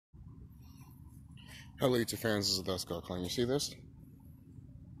Hello YouTube fans, this is TheSkullKlown. You see this?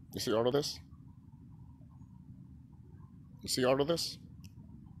 You see all of this? You see all of this?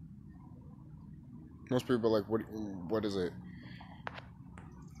 Most people are like, what is it?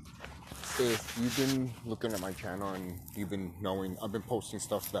 If you've been looking at my channel and you've been knowing, I've been posting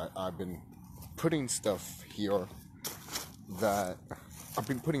stuff that I've been putting stuff here that I've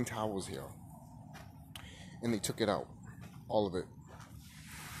been putting towels here. And they took it out. All of it.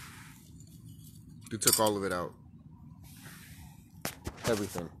 They took all of it out.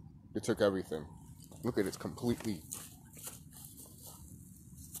 Everything. They took everything. Look at it, it's completely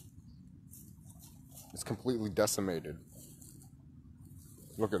decimated.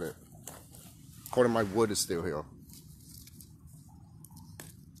 Look at it. Part of my wood is still here.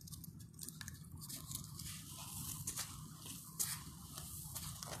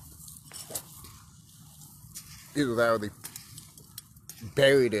 Either that or they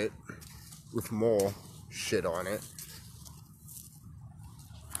buried it with more shit on it.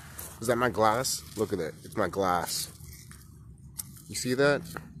 Is that my glass? Look at it. It's my glass. You see that?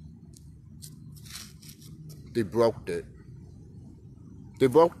 They broke it. They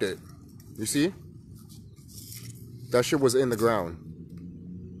broke it. You see? That shit was in the ground.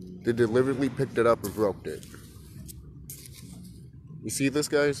 They deliberately picked it up and broke it. You see this,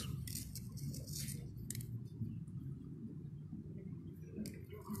 guys?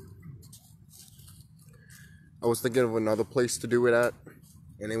 I was thinking of another place to do it at.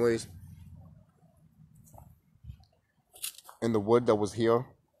 Anyways. And the wood that was here,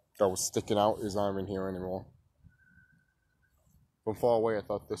 that was sticking out, is not even here anymore. From far away, I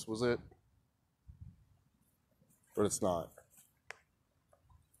thought this was it. But it's not.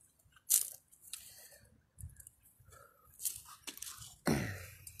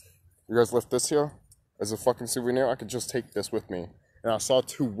 You guys left this here as a fucking souvenir? I could just take this with me. And I saw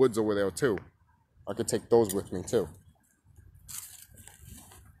 2 woods over there too. I could take those with me too.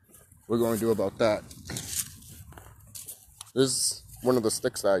 We're going to do about that. This is one of the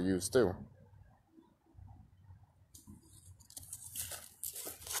sticks that I use too.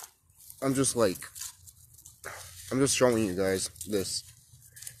 I'm just showing you guys this.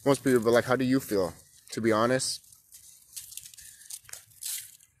 Most people are like, how do you feel? To be honest,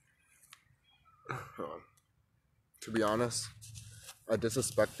 I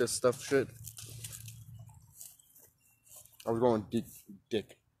disrespect this stuff shit. I was going to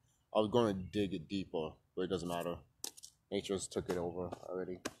dig it deeper, but it doesn't matter. Nature's took it over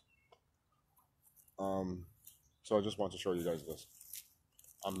already. So I just want to show you guys this.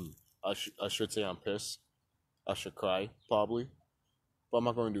 I should say I'm pissed. I should cry, probably. But I'm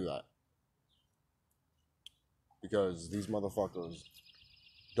not going to do that. Because these motherfuckers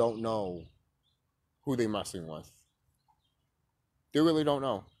don't know who they messing with. They really don't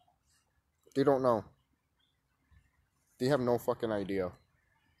know. They don't know. They have no fucking idea.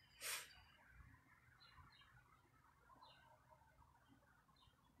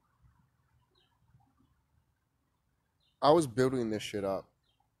 I was building this shit up.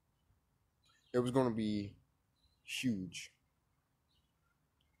 It was going to be huge.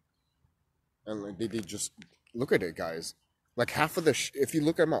 And like, they just, look at it, guys. Like half of the, if you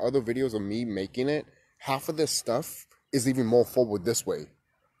look at my other videos of me making it, half of this stuff is even more forward this way.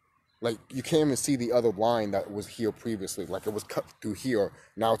 Like, you can't even see the other line that was here previously. Like, it was cut through here.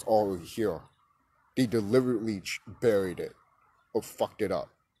 Now it's all here. They deliberately buried it. Or fucked it up.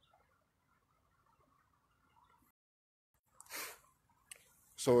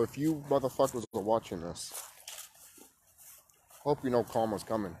 So if you motherfuckers are watching this, hope you know karma's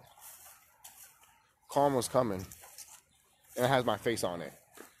coming. Karma's coming. And it has my face on it.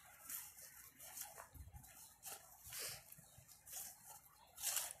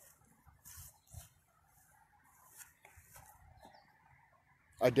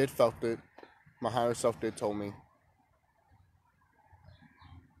 I did felt it. My higher self did told me.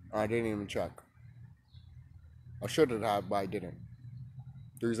 I didn't even check. I should have, but I didn't.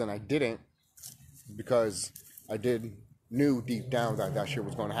 The reason I didn't is because I knew deep down that that shit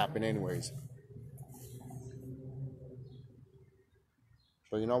was going to happen anyways.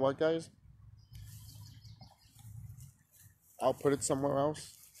 So you know what, guys? I'll put it somewhere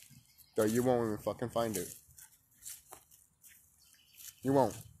else that you won't even fucking find it. You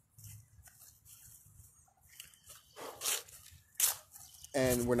won't.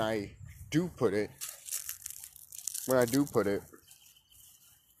 And when I do put it,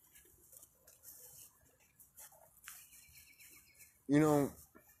 you know,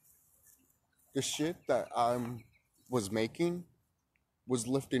 the shit that I was making was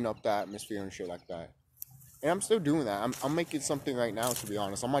lifting up the atmosphere and shit like that. And I'm still doing that. I'm making something right now, to be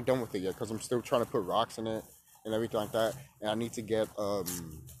honest. I'm not done with it yet because I'm still trying to put rocks in it and everything like that. And I need to get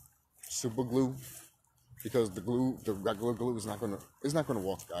super glue because the regular glue is not gonna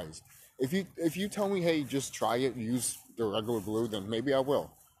work, guys. If you tell me, hey, just try it, use the regular glue, then maybe I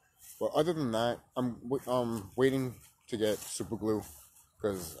will. But other than that, I'm waiting to get super glue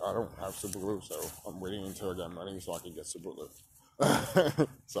because I don't have super glue, so I'm waiting until I get money so I can get super glue.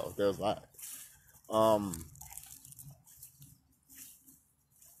 So there's that.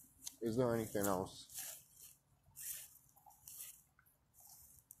 Is there anything else?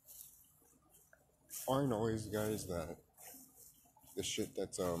 All I know is, guys, that the shit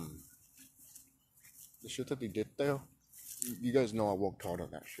that they did there, you guys know I worked hard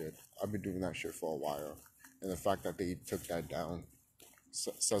on that shit. I've been doing that shit for a while, and the fact that they took that down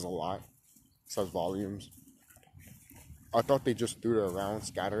says a lot, says volumes. I thought they just threw it around,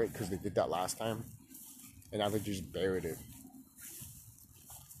 scatter it, because they did that last time, and now they just buried it.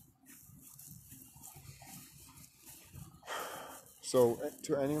 So,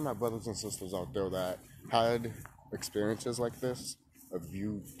 to any of my brothers and sisters out there that had experiences like this, of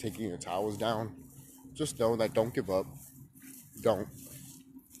you taking your towers down, just know that don't give up. Don't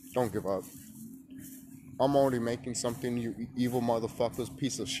give up. I'm already making something, you evil motherfuckers,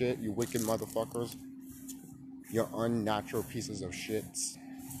 piece of shit, you wicked motherfuckers. You unnatural pieces of shits.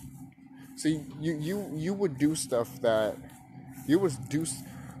 See, you would do stuff that you would do.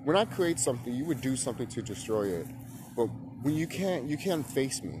 When I create something, you would do something to destroy it. But when you can't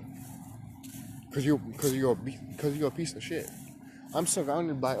face me, because you're a piece of shit. I'm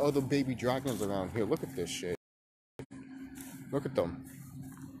surrounded by other baby dragons around here. Look at this shit. Look at them.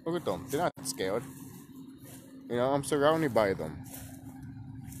 Look at them. They're not scared. You know, I'm surrounded by them.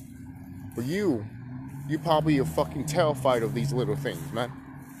 But you probably are fucking terrified of these little things, man.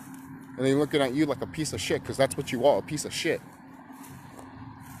 And they're looking at you like a piece of shit, because that's what you are, a piece of shit.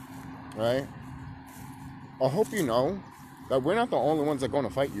 Right? I hope you know that we're not the only ones that are going to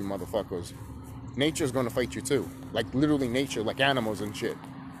fight you, motherfuckers. Nature's going to fight you too. Like, literally nature, like animals and shit.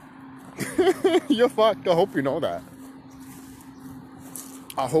 You're fucked. I hope you know that.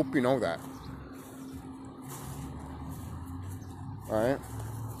 I hope you know that. Alright?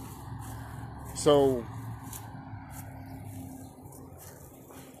 So,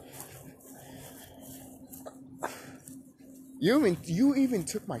 you even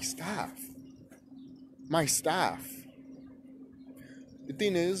took my staff. My staff. The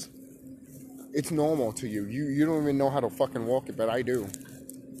thing is, it's normal to you. You don't even know how to fucking walk it, but I do.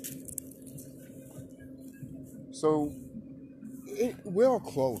 So, we're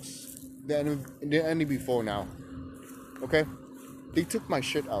close than any before now. Okay? They took my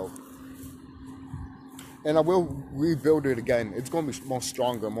shit out. And I will rebuild it again. It's going to be more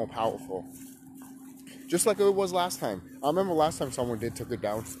stronger, more powerful. Just like it was last time. I remember last time someone took it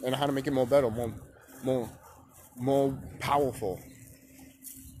down, and I had to make it more better, more powerful.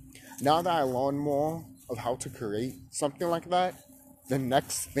 Now that I learn more of how to create something like that, the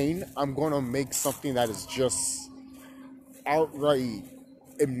next thing, I'm going to make something that is just outright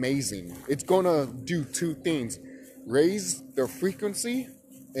amazing. It's going to do two things. Raise the frequency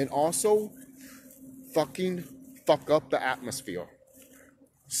and also fucking fuck up the atmosphere.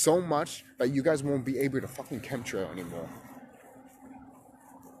 So much that you guys won't be able to fucking chemtrail anymore.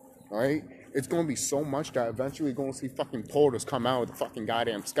 Alright? It's going to be so much that eventually you're going to see fucking portals come out of the fucking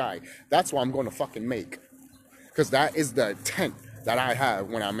goddamn sky. That's what I'm going to fucking make. Because that is the intent that I have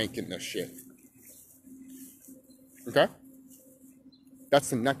when I'm making this shit. Okay? That's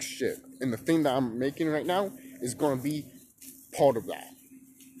the next shit. And the thing that I'm making right now is going to be part of that.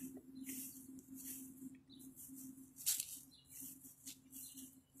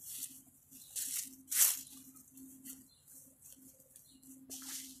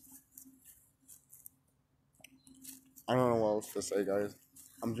 I don't know what else to say, guys.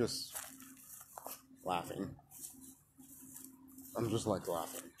 I'm just laughing. I'm just like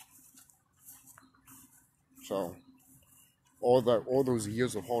laughing. So, all those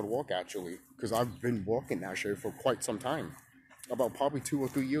years of hard work, actually, because I've been working that shit for quite some time. About probably 2 or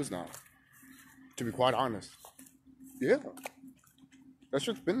 3 years now, to be quite honest. Yeah. That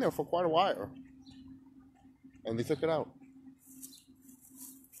shit's been there for quite a while. And they took it out.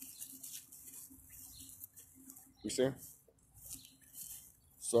 You see?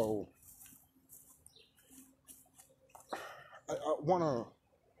 So,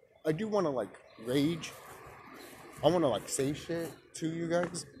 I do wanna like rage. I wanna like say shit to you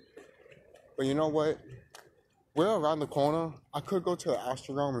guys. But you know what? We're around the corner. I could go to the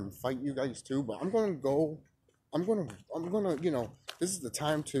Astral Realm and fight you guys too, but I'm gonna, you know, this is the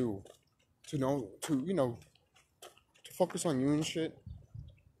time to focus on you and shit.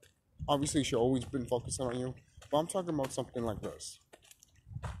 Obviously, she always been focusing on you. But I'm talking about something like this.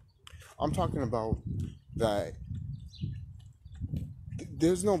 I'm talking about that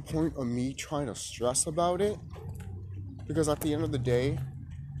there's no point of me trying to stress about it. Because at the end of the day,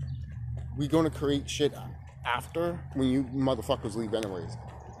 we're going to create shit after when you motherfuckers leave anyways.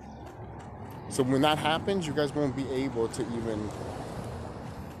 So when that happens, you guys won't be able to even...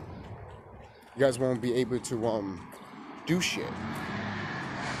 You guys won't be able to do shit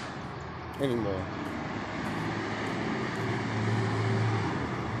anymore.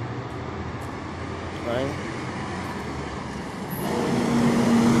 Right?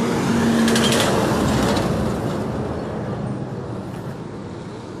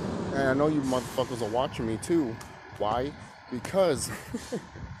 And I know you motherfuckers are watching me too. Why? Because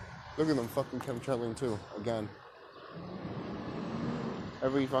look at them fucking chemtrailing too again.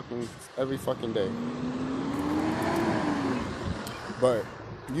 Every fucking day. But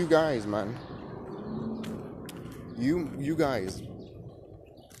you guys, man. You guys.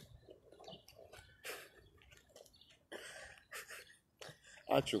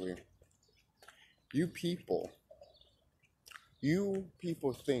 Actually, you people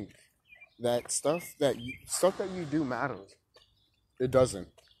think that stuff that you do matters. It doesn't.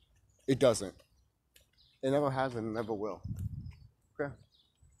 It doesn't. It never has and never will. Okay.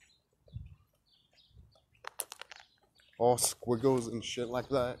 All squiggles and shit like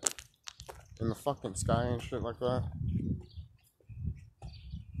that in the fucking sky and shit like that.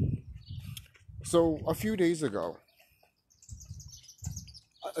 So a few days ago,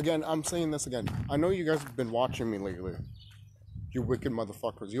 again, I'm saying this again. I know you guys have been watching me lately. You wicked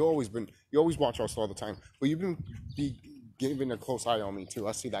motherfuckers. You always watch us all the time. But you've been giving a close eye on me too.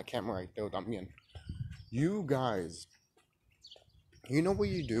 I see that camera right there. I'm in. You guys, you know what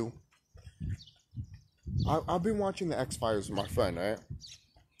you do? I've been watching the X-Files with my friend, right?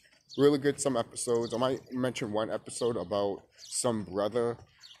 Really good, some episodes. I might mention one episode about some brother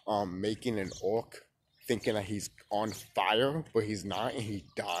making an orc, thinking that he's on fire, but he's not, and he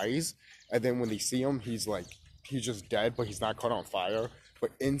dies. And then when they see him, he's just dead, but he's not caught on fire.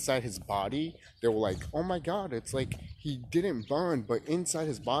 But inside his body, they were like, oh my god, it's like he didn't burn, but inside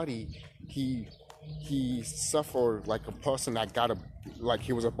his body, he suffered like a person that like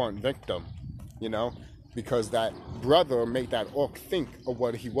he was a burnt victim, you know? Because that brother made that orc think of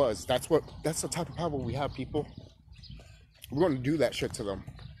what he was. That's the type of power we have, people. We're going to do that shit to them.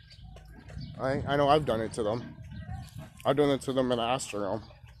 I know I've done it to them. I've done it to them in the Astrodome.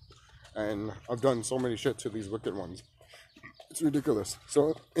 And I've done so many shit to these wicked ones. It's ridiculous.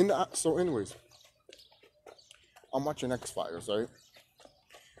 So anyways, I'm watching X-Files, right?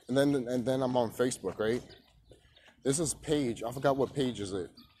 And then I'm on Facebook, right? There's this page. I forgot what page is it.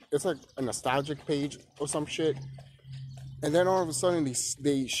 It's like a nostalgic page or some shit. And then all of a sudden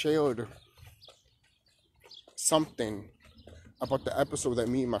they shared something about the episode that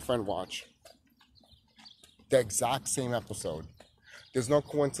me and my friend watched. The exact same episode. There's no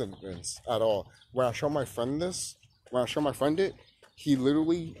coincidence at all. When I show my friend it, he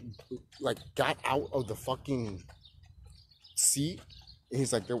literally like got out of the fucking seat and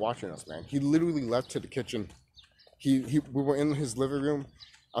he's like, they're watching us, man. He literally left to the kitchen. We were in his living room.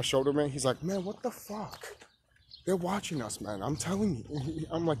 I showed him it. He's like, man, what the fuck? They're watching us, man. I'm telling you.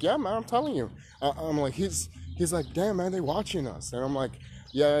 I'm like, yeah, man, I'm telling you. I'm like, he's like, damn, man, they're watching us. And I'm like,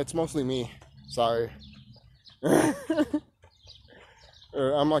 yeah, it's mostly me. Sorry.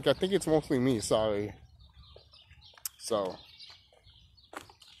 I'm like, I think it's mostly me. Sorry. So,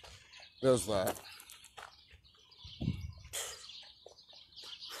 there's that.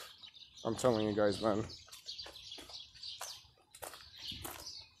 I'm telling you guys, man.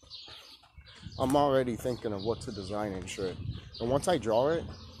 I'm already thinking of what to design and shit. And once I draw it,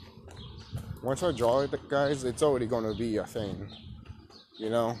 guys, it's already going to be a thing. You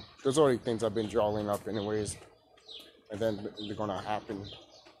know? There's already things I've been drawing up anyways. And then they're going to happen.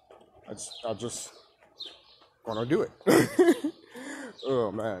 I'm just going to do it.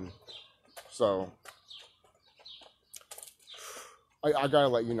 Oh, man. So, I got to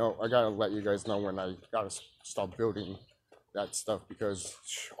let you know. I got to let you guys know when I got to start building that stuff, because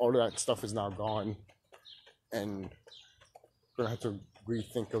all of that stuff is now gone, and I'm gonna have to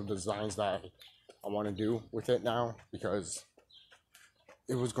rethink of designs that I want to do with it now, because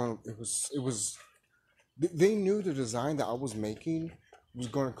they knew the design that I was making was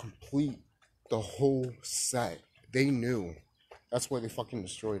gonna complete the whole set. They knew. That's why they fucking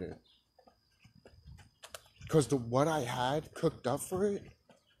destroyed it, because what I had cooked up for it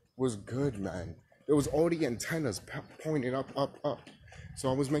was good, man. There was already antennas pointing up. So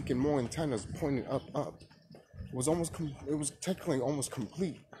I was making more antennas pointing up. was it was technically almost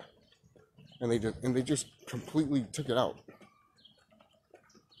complete, and they just completely took it out.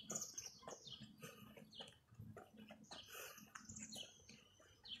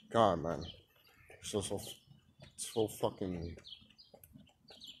 God, man, so fucking,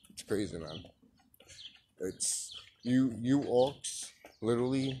 it's crazy, man. It's you orcs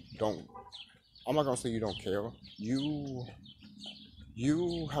literally don't. I'm not gonna say you don't care. You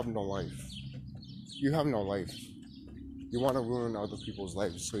have no life. You have no life. You want to ruin other people's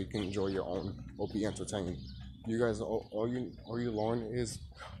lives so you can enjoy your own or be entertained. You guys, all you learn is,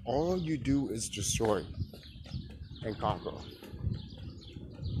 all you do is destroy and conquer.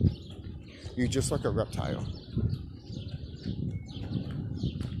 You're just like a reptile.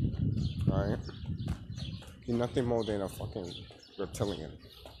 Alright? You're nothing more than a fucking reptilian.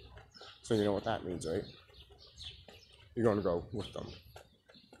 So you know what that means, right? You're gonna go with them.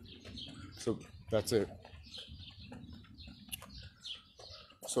 So that's it.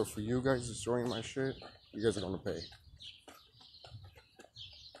 So for you guys destroying my shit, you guys are gonna pay.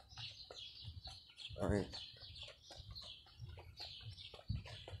 Alright?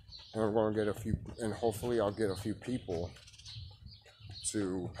 And we're gonna get a few, and hopefully I'll get a few people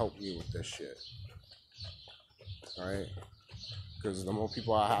to help me with this shit. Alright? Because the more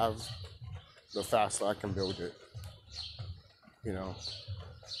people I have, the faster I can build it. You know?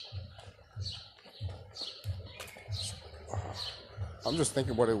 I'm just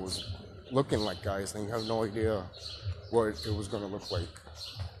thinking what it was looking like, guys, and you have no idea what it was gonna look like.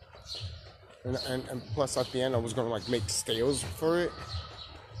 And plus at the end I was gonna like make scales for it,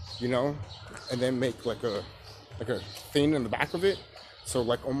 you know, and then make like a thing in the back of it, so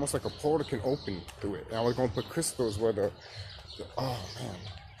like almost like a portal can open through it. And I was gonna put crystals where the oh man.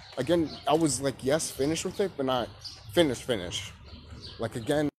 Again, I was like, yes, finished with it, but not finish. Like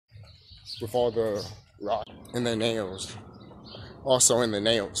again, with all the rock and the nails. Also in the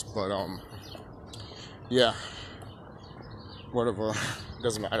nails, but yeah, whatever,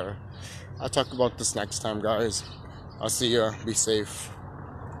 doesn't matter. I'll talk about this next time, guys. I'll see ya, be safe,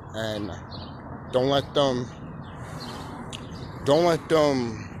 and don't let them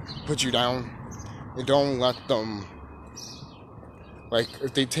put you down, and don't let them, like,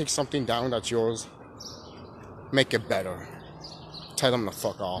 if they take something down that's yours, make it better. Tell them to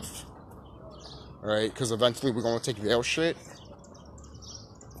fuck off, alright, because eventually we're gonna take their shit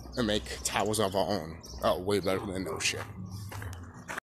and make towers of our own. Oh, way better than no shit.